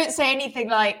 Or you don't say anything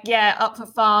like, up for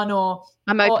fun, or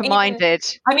I'm open-minded.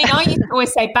 I used to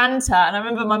always say banter, and I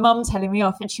remember my mum telling me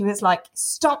off, and she was like,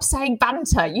 stop saying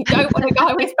banter. You don't want to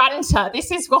go with banter. This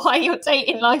is why your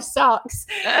dating life sucks.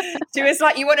 She was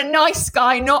like, you want a nice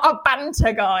guy, not a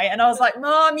banter guy. And I was like,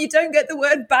 Mum, you don't get the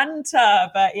word banter.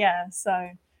 But yeah, so...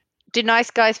 Do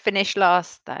nice guys finish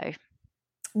last, though?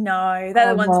 No, they're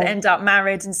the ones that end up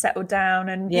married and settled down.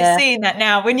 And you're seeing that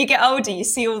now. When you get older, you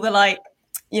see all the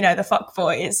the fuck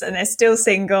boys, and they're still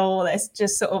single. They're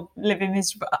just sort of living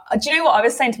miserable. Do you know what I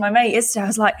was saying to my mate yesterday? I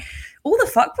was like, all the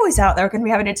fuck boys out there are going to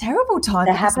be having a terrible time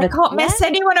because they can't mess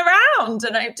anyone around.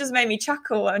 And it just made me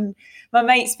chuckle. And my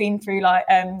mate's been through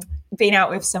been out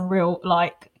with some real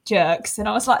jerks, and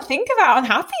I was like, think about how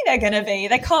unhappy they're going to be.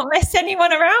 They can't mess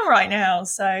anyone around right now.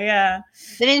 So yeah,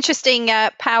 it's an interesting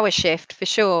power shift for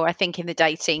sure. I think in the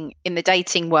dating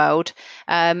world,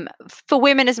 for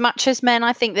women as much as men,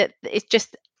 I think that it's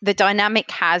just the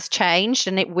dynamic has changed,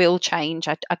 and it will change.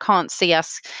 I can't see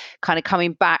us kind of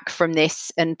coming back from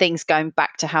this and things going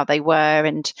back to how they were,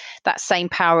 and that same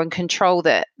power and control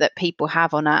that people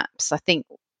have on apps. I think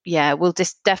will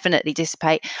definitely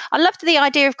dissipate. I loved the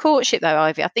idea of courtship though,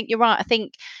 Ivy. I think you're right. I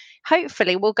think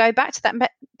hopefully we'll go back to that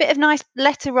bit of nice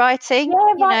letter writing.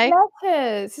 Yeah, write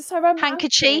letters. It's so romantic.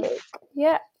 Handkerchief.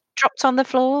 Yeah. Dropped on the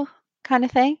floor kind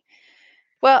of thing.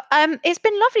 Well, it's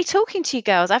been lovely talking to you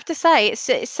girls. I have to say, it's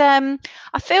I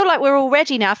feel like we're all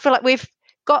ready now. I feel like we've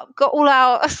got all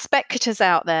our spectators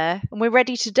out there and we're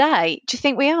ready to date. Do you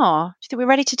think we are? Do you think we're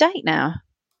ready to date now?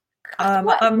 I'm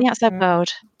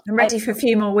ready for a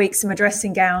few more weeks in my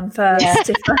dressing gown first. I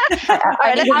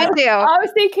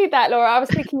was thinking that, Laura. I was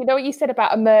thinking, you know what you said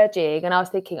about emerging, and I was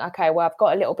thinking, okay, well, I've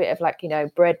got a little bit of like,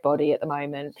 bread body at the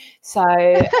moment. So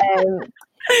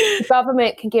the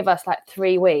government can give us like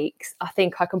 3 weeks. I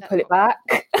think I can pull it back.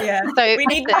 Yeah. So we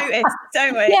need notice,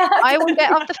 don't we? Yeah. I will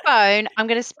get off the phone. I'm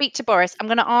going to speak to Boris. I'm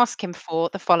going to ask him for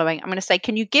the following. I'm going to say,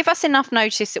 can you give us enough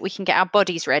notice that we can get our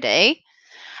bodies ready?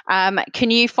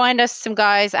 Can you find us some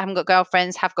guys that haven't got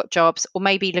girlfriends, have got jobs, or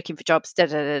maybe looking for jobs?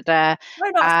 Why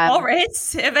not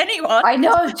Boris, if anyone? I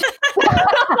know.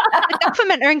 The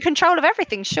government are in control of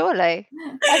everything, surely.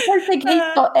 I don't think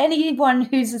he's got anyone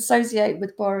who's associated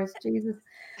with Boris. Jesus.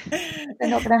 They're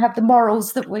not going to have the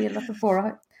morals that we're looking for,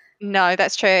 right? No,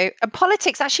 that's true. And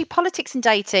politics and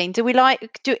dating.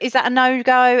 Is that a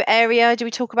no-go area? Do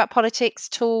we talk about politics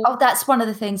at all? Oh, that's one of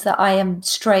the things that I am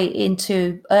straight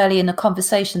into early in the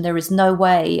conversation. There is no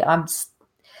way I'm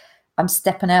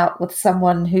stepping out with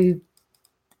someone who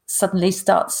suddenly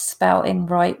starts spouting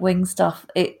right-wing stuff.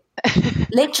 It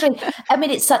literally, I mean,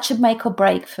 it's such a make or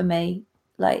break for me.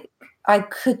 Like, I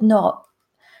could not.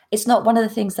 It's not one of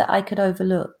the things that I could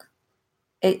overlook.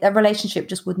 A relationship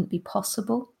just wouldn't be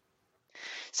possible.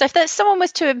 So if someone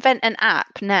was to invent an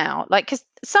app now, like, because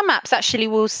some apps actually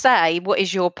will say, what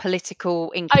is your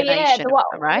political inclination?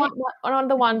 Right? One of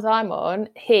the ones I'm on,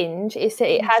 Hinge, it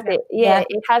has it. Yeah,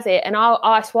 it has it. And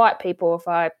I swipe people if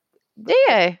I... Do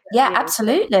you? Yeah,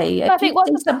 absolutely. So I think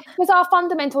because our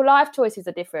fundamental life choices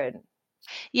are different.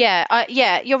 Yeah,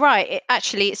 you're right.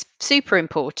 It's super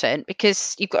important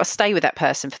because you've got to stay with that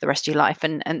person for the rest of your life.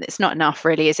 And it's not enough,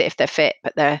 really, is it, if they're fit,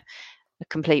 but they're a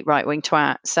complete right-wing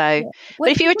twat. So, yeah. But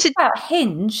if you were to about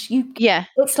Hinge,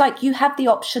 it's like you have the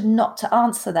option not to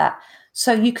answer that.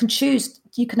 So you can choose,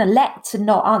 you can elect to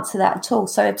not answer that at all.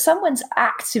 So if someone's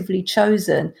actively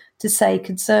chosen to say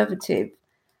conservative,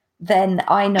 then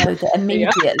I know that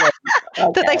immediately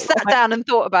that they've sat down and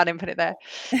thought about it and put it there.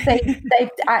 They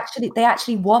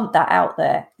actually want that out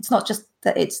there. It's not just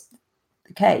that it's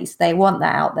the case; they want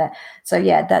that out there. So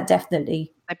yeah, that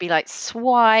definitely. I'd be like,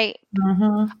 swipe.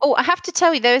 Mm-hmm. Oh, I have to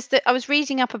tell you, I was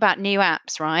reading up about new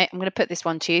apps, right? I'm going to put this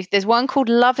one to you. There's one called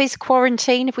Love is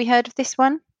Quarantine. Have we heard of this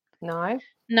one? No.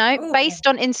 Ooh. Based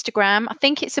on Instagram. I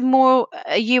think it's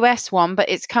a US one, but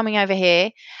it's coming over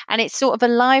here. And it's sort of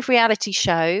a live reality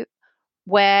show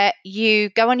where you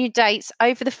go on your dates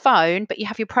over the phone, but you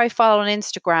have your profile on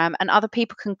Instagram and other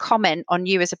people can comment on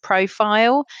you as a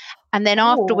profile. And then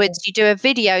afterwards you do a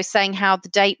video saying how the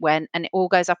date went and it all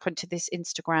goes up onto this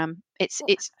Instagram. It's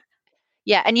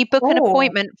and you book an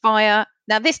appointment via,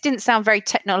 now this didn't sound very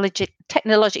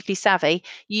technologically savvy.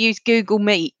 You use Google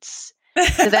Meets.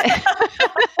 So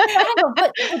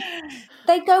but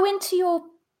they go into your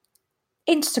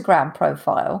Instagram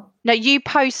profile. No, you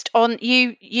post on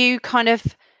you kind of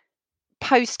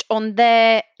post on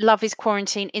their Love is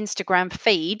Quarantine Instagram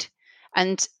feed,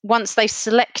 and once they've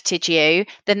selected you,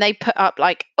 then they put up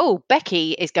like, oh,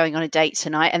 Becky is going on a date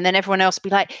tonight, and then everyone else will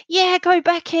be like, yeah, go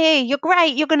Becky, you're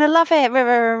great, you're gonna love it, rah,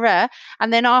 rah, rah, rah.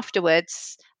 And then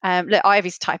afterwards, look,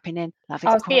 Ivy's typing in Love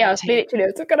is Quarantine. I was literally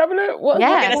looking have a look. We're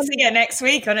gonna see her next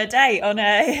week on a date on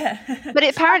a. But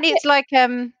apparently it's like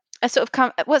a sort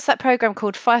of what's that program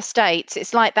called? First Dates.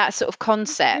 It's like that sort of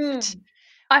concept.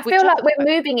 I feel like we're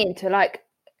moving into like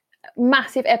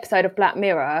massive episode of Black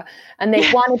Mirror, and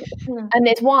there's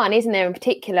one, isn't there, in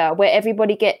particular where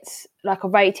everybody gets like a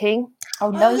rating.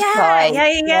 Yeah.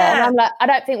 And I'm like, I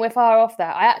don't think we're far off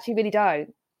that. I actually really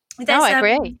don't. I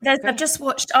agree. I've just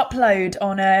watched Upload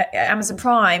on Amazon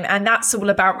Prime, and that's all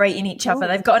about rating each other.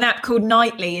 They've got an app called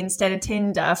Nightly instead of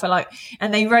Tinder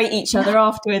and they rate each other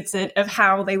afterwards of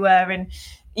how they were, and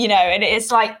and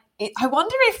it's like, I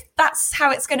wonder if that's how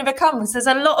it's going to become, because there's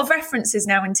a lot of references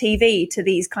now in TV to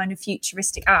these kind of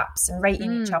futuristic apps and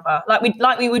rating each other, like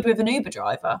we would with an Uber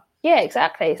driver. Yeah,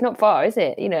 exactly. It's not far, is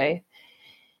it?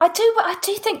 I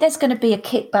do think there's going to be a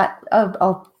kickback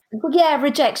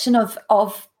rejection of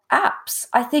apps.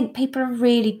 I think people are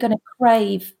really going to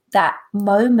crave that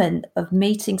moment of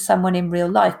meeting someone in real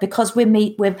life, because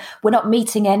we're not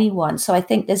meeting anyone. So I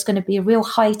think there's going to be a real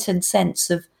heightened sense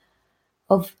of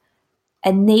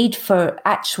a need for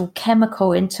actual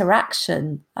chemical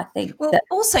interaction. I think. Well,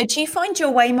 also, do you find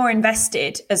you're way more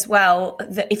invested as well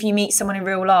that if you meet someone in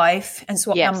real life and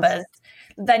swap numbers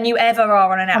than you ever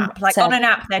are on an app? 100%. Like on an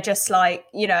app, they're just like,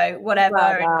 whatever.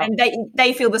 Wow. And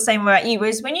they feel the same way about you.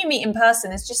 Whereas when you meet in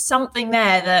person, there's just something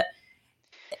there that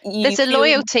there's a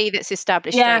loyalty that's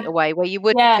established straight away where you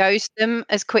wouldn't ghost them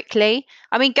as quickly.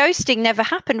 I mean, ghosting never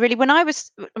happened really. When I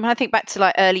think back to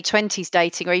like early 20s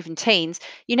dating or even teens,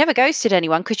 you never ghosted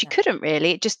anyone because you couldn't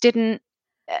really. It just didn't.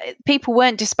 People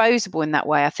weren't disposable in that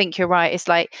way. I think you're right. It's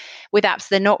like with apps,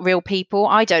 they're not real people.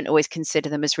 I don't always consider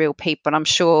them as real people, and I'm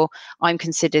sure I'm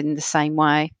considered in the same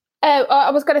way.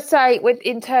 I was going to say,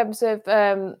 in terms of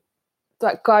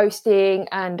like ghosting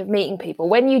and meeting people,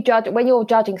 when you're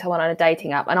judging someone on a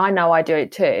dating app, and I know I do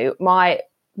it too, my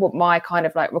kind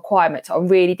of like requirements are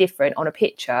really different on a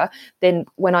picture than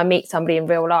when I meet somebody in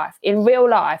real life. In real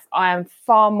life, I am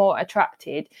far more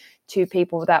attracted to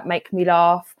people that make me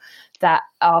laugh, that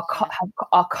are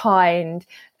kind,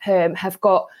 have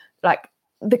got like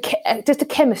just a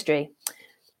chemistry.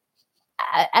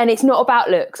 And it's not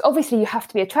about looks. Obviously, you have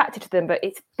to be attracted to them, but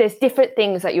there's different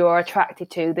things that you're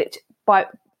attracted to that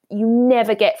you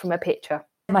never get from a picture.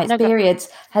 My experience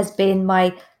has been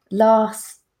my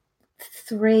last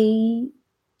 3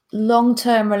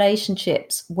 long-term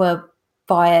relationships were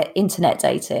via internet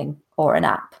dating or an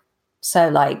app. So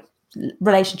like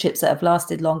relationships that have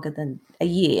lasted longer than a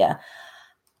year.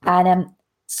 And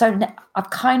so I've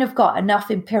kind of got enough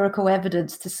empirical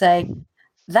evidence to say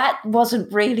that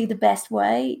wasn't really the best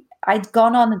way. I'd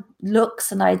gone on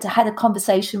looks and I'd had had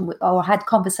conversations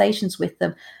with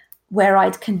them where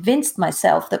I'd convinced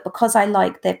myself that because I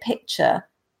liked their picture,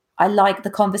 I liked the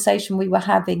conversation we were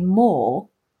having more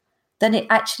than it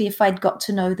actually if I'd got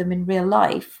to know them in real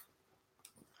life.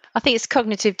 I think it's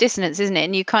cognitive dissonance, isn't it?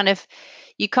 And you kind of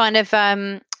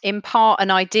impart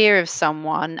an idea of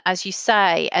someone, as you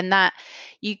say, and that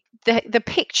the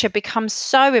picture becomes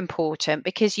so important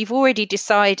because you've already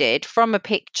decided from a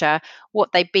picture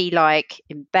what they'd be like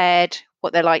in bed,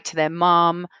 what they're like to their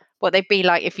mum, what they'd be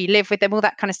like if you live with them, all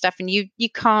that kind of stuff. And you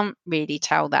can't really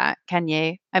tell that, can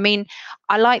you? I mean,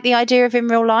 I like the idea of in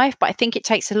real life, but I think it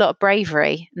takes a lot of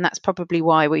bravery. And that's probably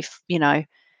why we've,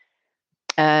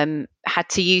 had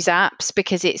to use apps,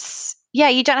 because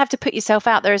you don't have to put yourself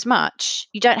out there as much.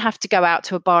 You don't have to go out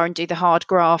to a bar and do the hard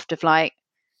graft of like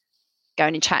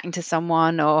going and chatting to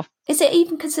someone. Or is it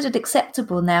even considered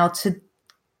acceptable now to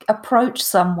approach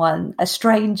someone, a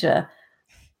stranger?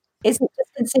 Is it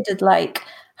just considered like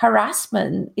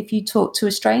harassment if you talk to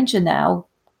a stranger now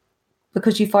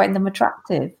because you find them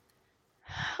attractive?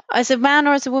 As a man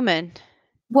or as a woman?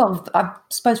 Well, I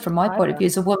suppose from my point of view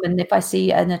as a woman, if I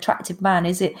see an attractive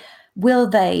man, will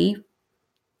they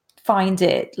find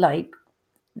it like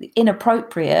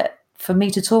inappropriate for me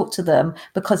to talk to them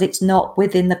because it's not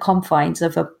within the confines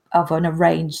of an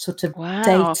arranged sort of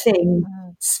dating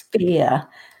sphere?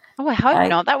 Oh, I hope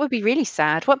not. That would be really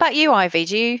sad. What about you,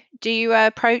 Ivy? Do you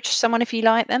approach someone if you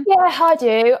like them? Yeah, I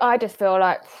do. I just feel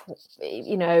like,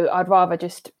 I'd rather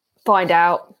just find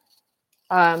out.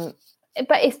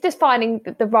 But it's just finding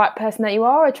the right person that you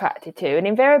are attracted to. And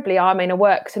invariably, I'm in a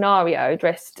work scenario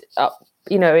dressed up,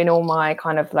 in all my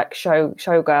kind of like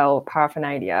showgirl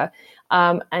paraphernalia.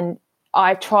 And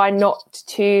I try not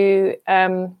to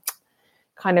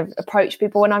kind of approach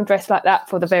people when I'm dressed like that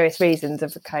for the various reasons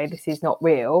of, okay, this is not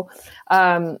real.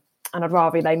 And I'd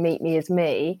rather they meet me as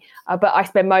me. But I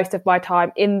spend most of my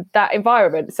time in that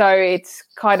environment. So it's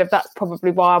kind of, that's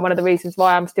probably one of the reasons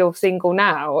why I'm still single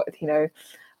now,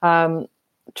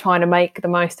 trying to make the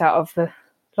most out of the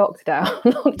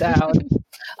lockdown.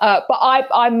 But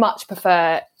I much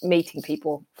prefer meeting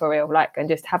people for real, like, and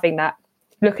just having that,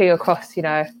 looking across,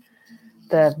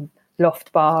 the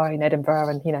Loft Bar in Edinburgh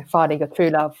and, finding your true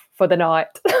love for the night.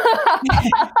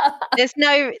 There's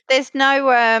no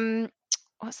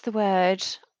what's the word?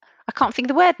 I can't think of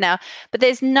the word now, but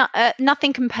there's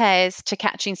nothing compares to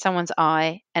catching someone's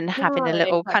eye and having a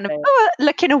little kind of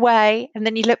looking away, and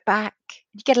then you look back,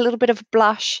 you get a little bit of a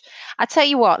blush. I tell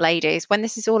you what, ladies, when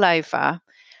this is all over,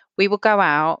 we will go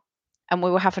out and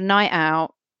we will have a night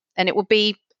out, and it will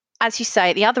be, as you say,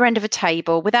 at the other end of a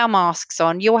table with our masks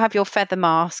on. You'll have your feather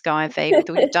mask, Ivy, with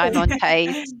all your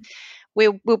diamantes.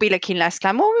 We'll be looking less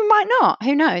glam, or we might not.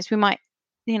 Who knows? We might,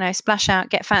 splash out,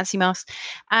 get fancy masks,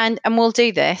 and we'll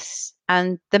do this.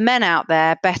 And the men out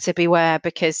there better beware,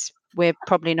 because we're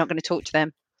probably not going to talk to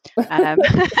them. And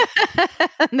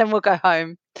then we'll go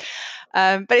home.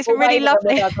 But it's been really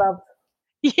lovely.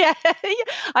 Yeah,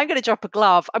 I'm going to drop a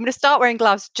glove. I'm going to start wearing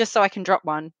gloves just so I can drop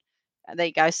one. There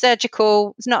you go.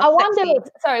 Surgical. It's not. I wonder.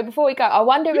 Sexy. Sorry, before we go, I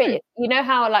wonder if you know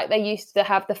how like they used to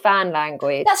have the fan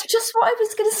language. That's just what I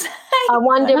was going to say. I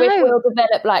wonder if we'll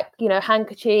develop like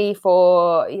handkerchief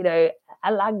or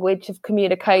a language of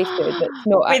communication that's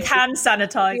not with hand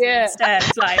sanitizer instead.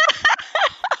 Like,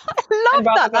 I love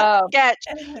that. That's a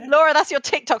sketch. Laura, that's your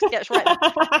TikTok sketch, right?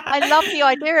 I love the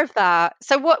idea of that.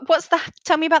 So what's the?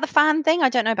 Tell me about the fan thing. I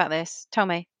don't know about this. Tell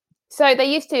me. So they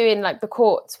used to in like the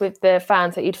courts with the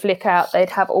fans that you'd flick out, they'd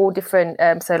have all different.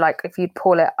 So like if you'd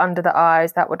pull it under the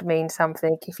eyes, that would mean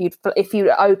something. If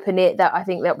you open it, that I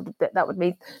think that would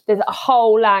mean there's a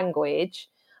whole language.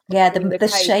 Yeah, the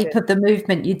shape of the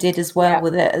movement you did as well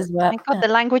with it as well. Oh my God,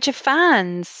 the language of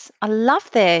fans. I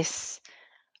love this.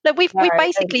 Look, we've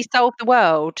basically solved the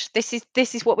world. This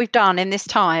is what we've done in this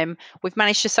time. We've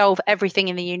managed to solve everything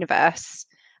in the universe.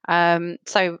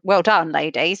 So well done,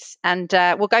 ladies, and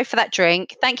we'll go for that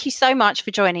drink. Thank you so much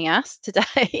for joining us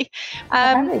today.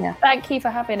 Thank you for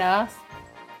having us.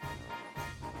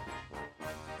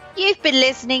 You've been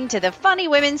listening to the Funny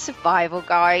Women Survival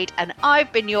Guide, and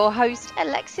I've been your host,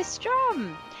 Alexis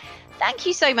Strum. Thank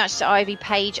you so much to Ivy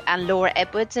Paige and Laura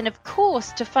Edwards, and of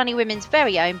course to Funny Women's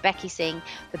very own Becky Singh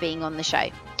for being on the show.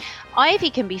 Ivy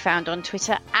can be found on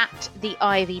Twitter at the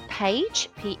Ivy Paige,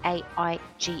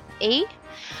 Paige.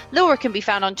 Laura can be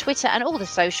found on Twitter and all the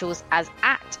socials as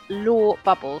at Law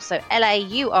Bubble, so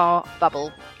LAUR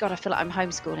Bubble. God, I feel like I'm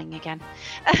homeschooling again.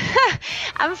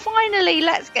 And finally,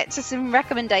 let's get to some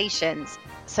recommendations.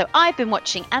 So I've been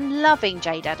watching and loving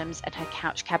Jade Adams and her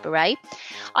Couch Cabaret.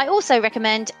 I also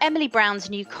recommend Emily Brown's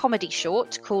new comedy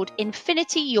short called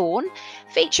Infinity Yawn,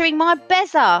 featuring my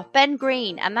Bezza, Ben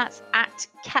Green, and that's at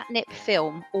Catnip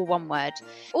Film, all one word.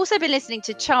 Also been listening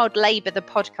to Child Labour, the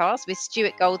podcast with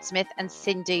Stuart Goldsmith and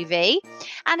Sindhu V.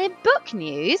 And in book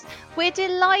news, we're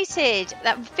delighted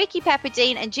that Vicky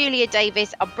Pepperdine and Julia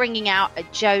Davis are bringing out a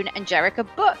Joan and Jericha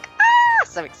book.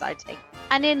 So exciting.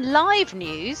 And in live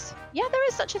news, yeah, there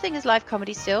is such a thing as live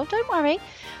comedy still, don't worry.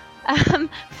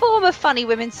 Former Funny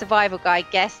Women Survival Guide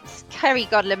guests Kerry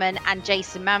Godleman and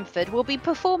Jason Manford will be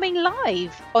performing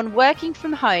live on Working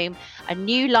From Home, a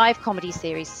new live comedy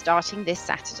series starting this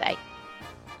Saturday.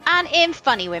 And in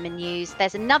Funny Women news,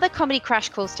 there's another comedy crash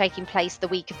course taking place the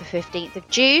week of the 15th of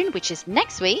June, which is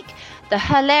next week, the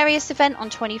Hilarious event on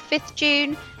 25th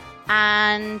June,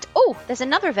 and there's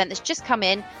another event that's just come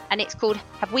in, and it's called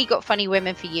Have We Got Funny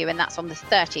Women For You, and that's on the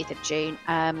 30th of June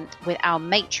with our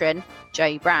matron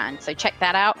Joe Brand, so check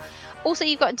that out. Also,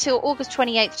 you've got until August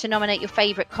 28th to nominate your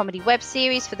favourite comedy web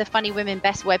series for the Funny Women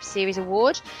Best Web Series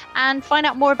Award, and find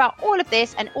out more about all of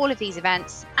this and all of these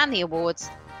events and the awards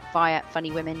via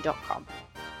funnywomen.com.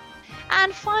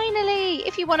 And finally,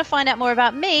 if you want to find out more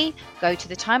about me, go to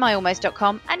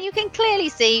thetimeIalmost.com and you can clearly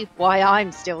see why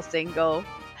I'm still single.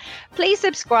 Please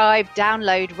subscribe,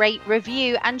 download, rate,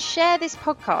 review, and share this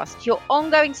podcast. Your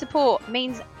ongoing support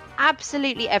means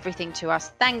absolutely everything to us.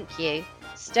 Thank you.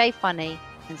 Stay funny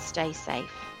and stay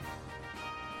safe.